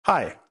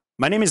Hi,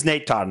 my name is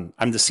Nate Totten.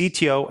 I'm the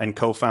CTO and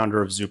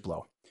co-founder of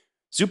Zuplo.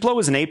 Zuplo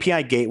is an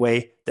API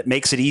gateway that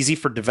makes it easy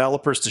for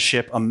developers to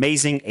ship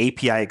amazing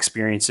API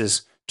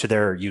experiences to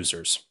their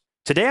users.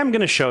 Today, I'm going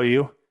to show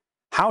you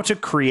how to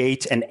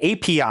create an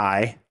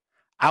API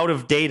out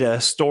of data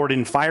stored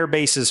in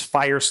Firebase's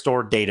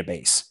Firestore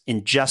database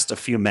in just a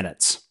few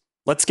minutes.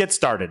 Let's get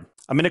started.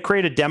 I'm going to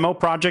create a demo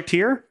project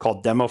here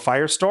called Demo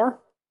Firestore.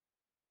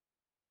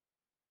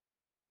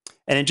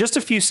 And in just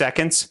a few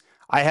seconds,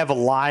 I have a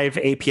live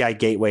API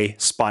gateway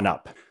spun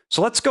up.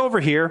 So let's go over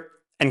here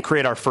and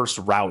create our first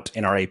route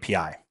in our API.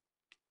 I'm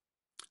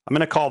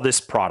going to call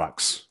this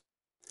products.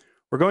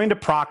 We're going to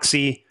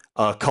proxy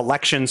a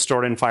collection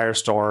stored in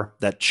Firestore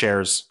that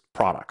shares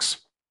products.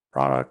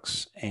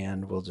 Products,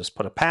 and we'll just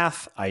put a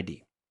path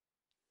ID.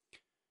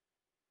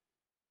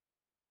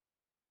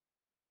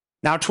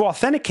 Now to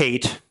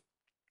authenticate,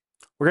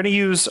 we're going to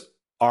use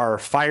our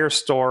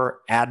Firestore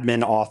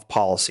admin auth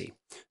policy.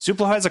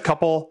 Zuplo has a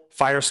couple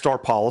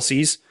Firestore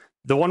policies.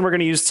 The one we're going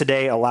to use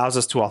today allows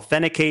us to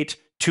authenticate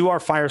to our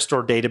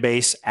Firestore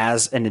database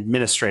as an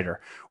administrator.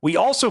 We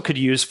also could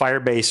use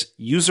Firebase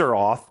user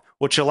auth,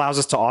 which allows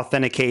us to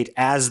authenticate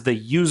as the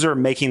user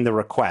making the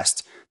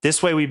request.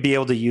 This way we'd be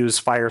able to use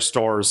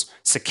Firestore's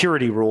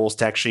security rules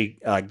to actually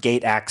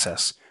gate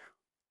access.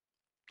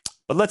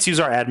 But let's use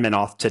our admin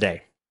auth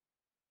today.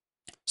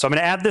 So I'm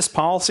going to add this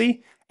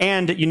policy,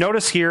 and you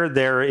notice here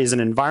there is an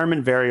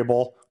environment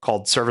variable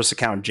called service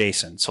account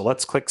JSON. So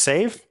let's click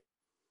save.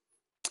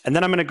 And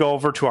then I'm going to go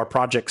over to our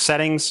project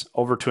settings,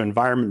 over to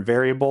environment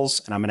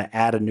variables, and I'm going to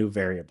add a new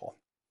variable.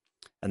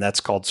 And that's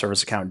called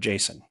service account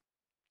JSON.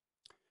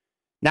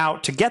 Now,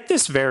 to get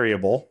this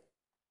variable,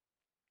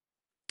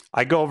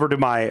 I go over to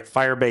my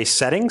Firebase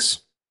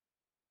settings,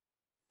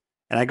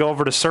 and I go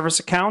over to service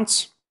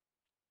accounts,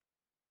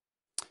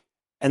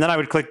 and then I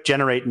would click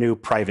generate new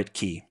private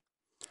key.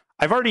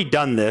 I've already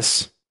done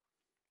this,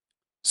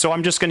 so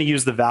I'm just going to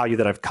use the value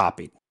that I've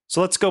copied. So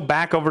let's go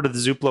back over to the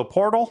Zuplo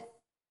portal,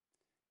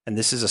 and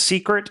this is a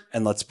secret,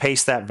 and let's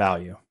paste that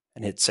value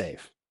and hit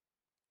save.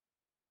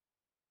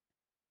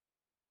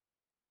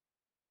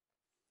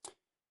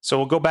 So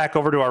we'll go back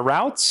over to our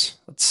routes.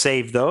 Let's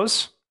save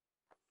those.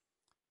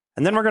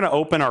 And then we're going to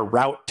open our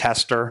route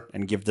tester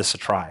and give this a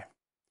try.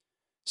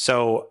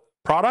 So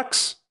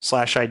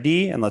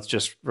products/ID, and let's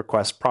just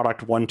request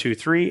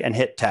product123 and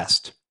hit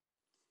test.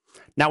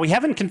 Now, we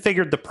haven't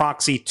configured the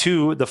proxy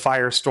to the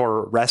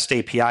Firestore REST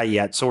API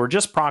yet, so we're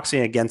just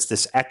proxying against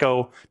this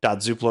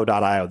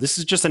echo.zuplo.io. This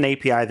is just an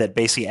API that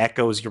basically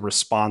echoes your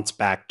response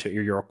back to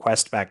your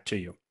request back to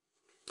you.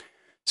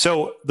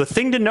 So the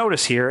thing to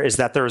notice here is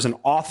that there is an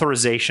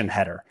authorization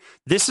header.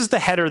 This is the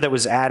header that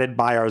was added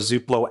by our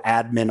Zuplo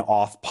admin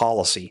auth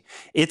policy.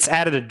 It's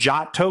added a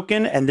JOT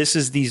token, and this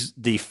is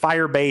the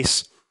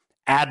Firebase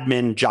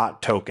admin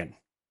JOT token.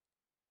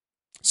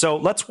 So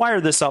let's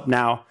wire this up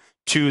now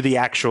to the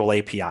actual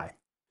API.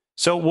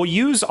 So we'll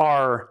use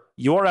our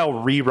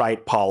URL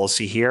rewrite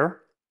policy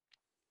here.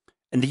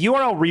 And the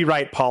URL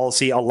rewrite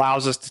policy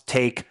allows us to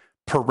take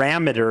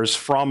parameters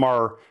from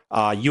our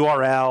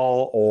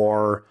URL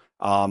or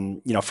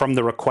from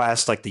the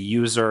request, like the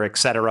user,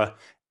 etc.,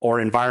 or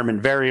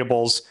environment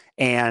variables,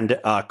 and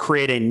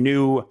create a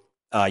new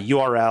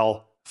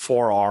URL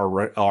for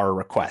our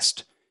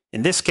request.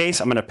 In this case,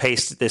 I'm going to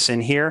paste this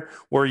in here.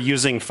 We're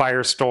using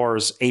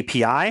Firestore's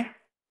API.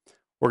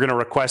 We're going to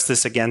request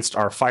this against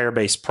our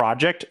Firebase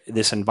project,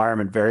 this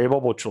environment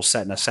variable, which we'll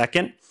set in a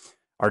second.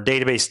 Our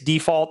database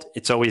default,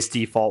 it's always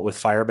default with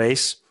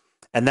Firebase.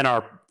 And then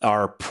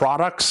our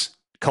products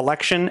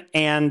collection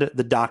and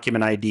the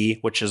document ID,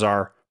 which is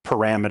our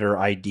parameter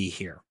ID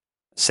here.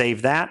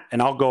 Save that,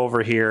 and I'll go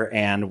over here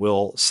and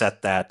we'll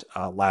set that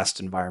last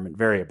environment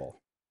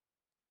variable.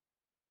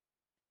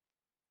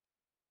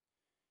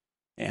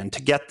 And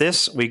to get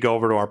this, we go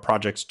over to our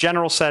project's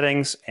general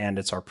settings, and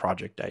it's our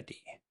project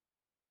ID.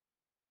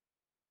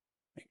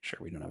 Make sure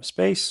we don't have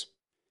space,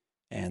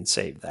 and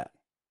save that.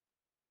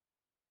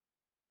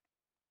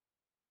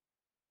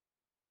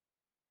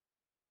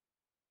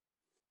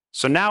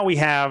 So now we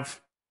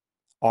have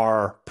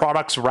our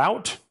products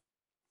route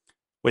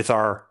with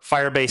our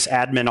Firebase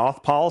admin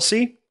auth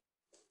policy,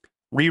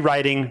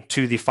 rewriting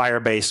to the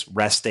Firebase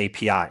REST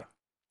API.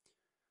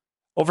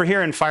 Over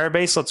here in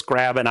Firebase, let's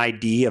grab an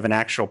ID of an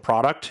actual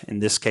product. In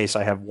this case,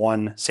 I have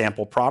one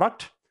sample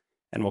product,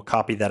 and we'll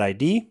copy that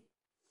ID.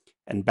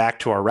 And back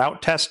to our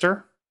route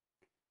tester.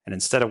 And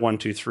instead of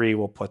 123,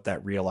 we'll put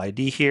that real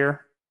ID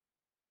here.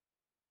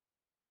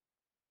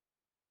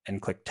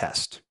 And click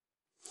test.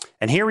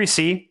 And here we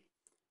see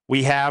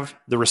we have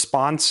the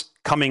response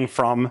coming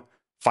from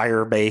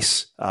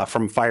Firebase,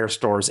 from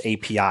Firestore's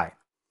API.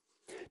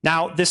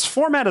 Now, this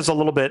format is a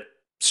little bit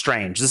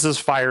strange. This is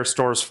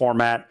Firestore's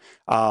format.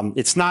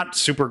 It's not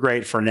super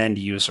great for an end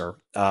user.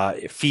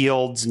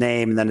 Fields,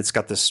 name, and then it's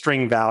got the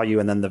string value,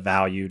 and then the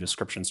value,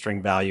 description,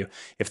 string value.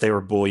 If they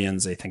were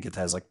Booleans, they think it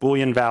has like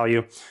Boolean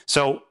value.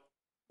 So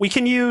we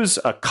can use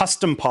a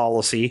custom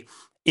policy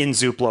in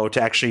Zuplo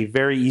to actually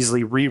very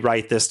easily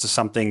rewrite this to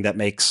something that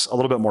makes a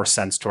little bit more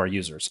sense to our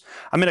users.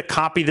 I'm going to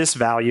copy this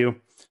value.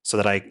 so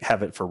that I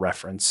have it for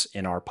reference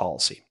in our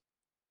policy.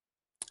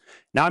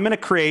 Now I'm going to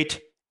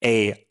create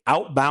a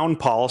outbound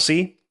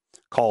policy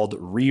called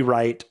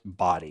rewrite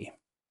body.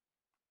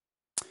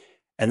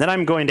 And then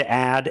I'm going to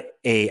add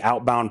a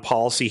outbound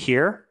policy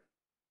here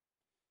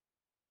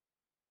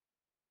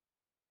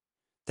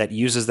that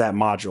uses that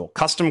module,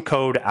 custom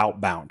code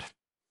outbound.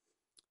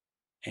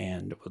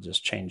 And we'll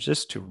just change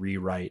this to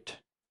rewrite.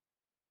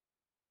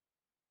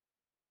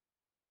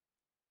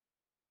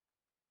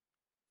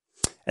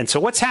 And so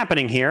what's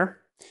happening here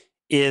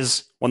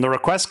is when the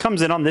request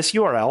comes in on this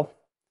URL,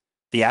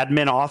 the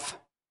admin auth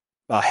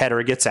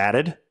header gets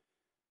added.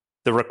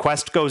 The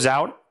request goes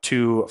out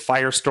to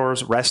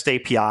Firestore's REST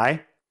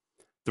API.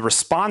 The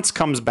response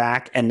comes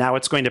back, and now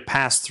it's going to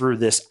pass through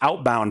this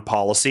outbound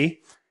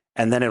policy,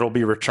 and then it'll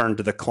be returned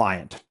to the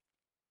client.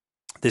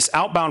 This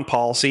outbound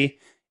policy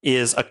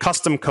is a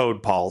custom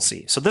code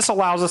policy. So this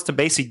allows us to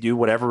basically do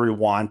whatever we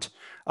want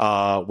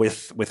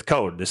with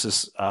code. This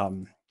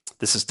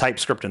is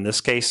TypeScript in this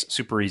case,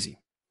 super easy.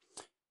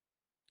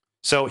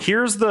 So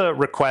here's the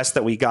request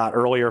that we got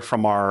earlier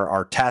from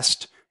our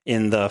test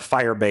in the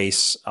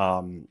Firebase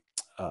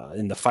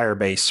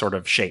sort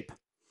of shape.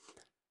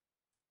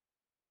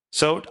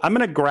 So I'm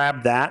going to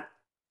grab that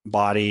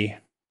body,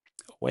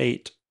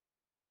 wait,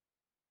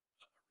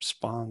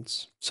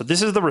 response. So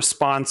this is the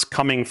response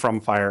coming from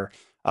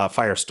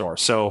Firestore.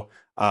 So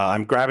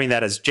I'm grabbing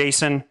that as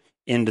JSON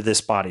into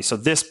this body. So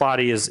this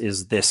body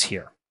is this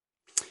here.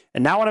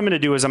 And now what I'm going to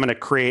do is I'm going to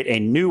create a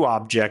new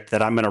object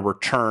that I'm going to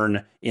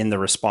return in the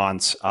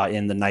response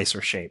in the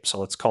nicer shape. So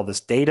let's call this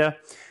data,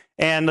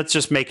 and let's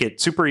just make it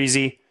super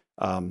easy.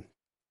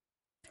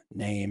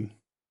 Name.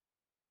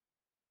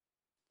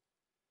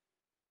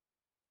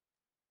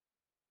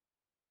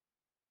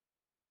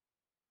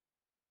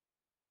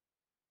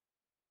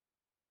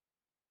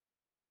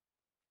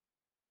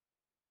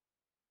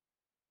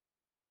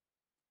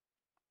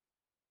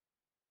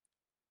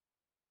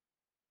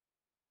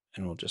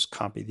 And we'll just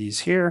copy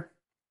these here.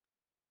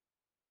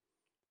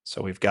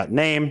 So we've got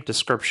name,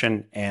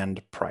 description,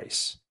 and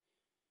price.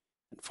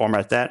 And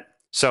format that.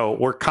 So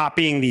we're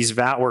copying these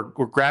we're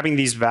grabbing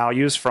these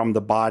values from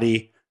the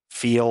body,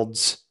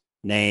 fields,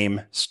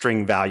 name,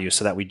 string value,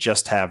 so that we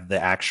just have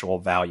the actual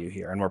value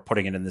here, and we're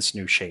putting it in this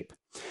new shape.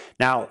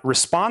 Now,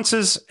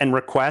 responses and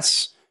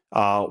requests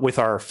with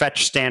our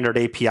fetch standard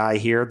API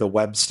here, the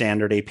web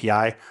standard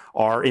API,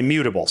 are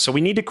immutable. So we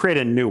need to create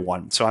a new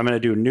one. So I'm going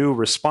to do new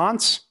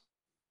response.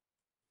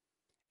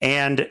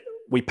 And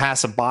we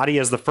pass a body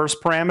as the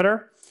first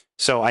parameter.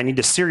 So I need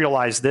to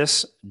serialize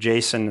this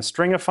JSON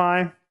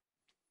stringify.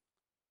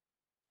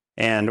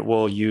 And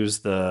we'll use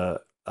the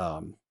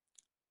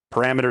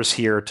parameters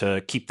here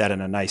to keep that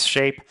in a nice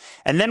shape.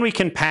 And then we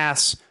can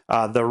pass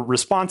the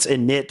response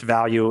init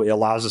value. It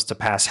allows us to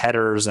pass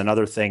headers and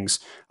other things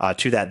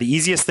to that. The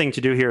easiest thing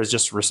to do here is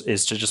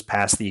to just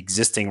pass the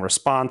existing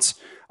response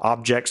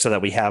object so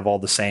that we have all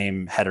the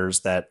same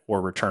headers that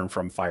were returned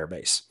from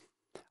Firebase.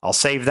 I'll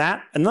save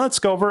that, and let's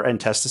go over and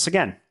test this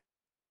again.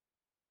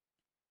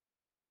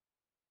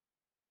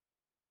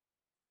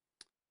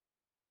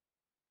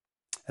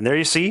 And there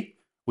you see,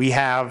 we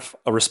have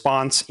a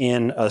response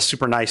in a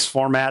super nice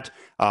format,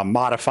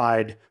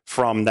 modified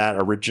from that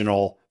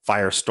original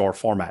Firestore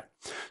format.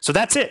 So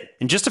that's it.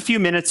 In just a few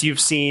minutes,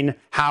 you've seen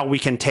how we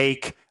can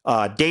take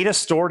data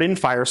stored in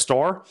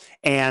Firestore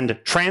and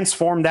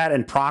transform that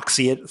and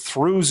proxy it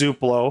through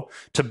Zuplo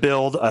to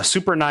build a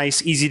super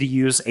nice, easy to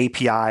use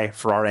API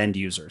for our end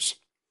users.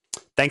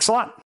 Thanks a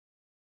lot.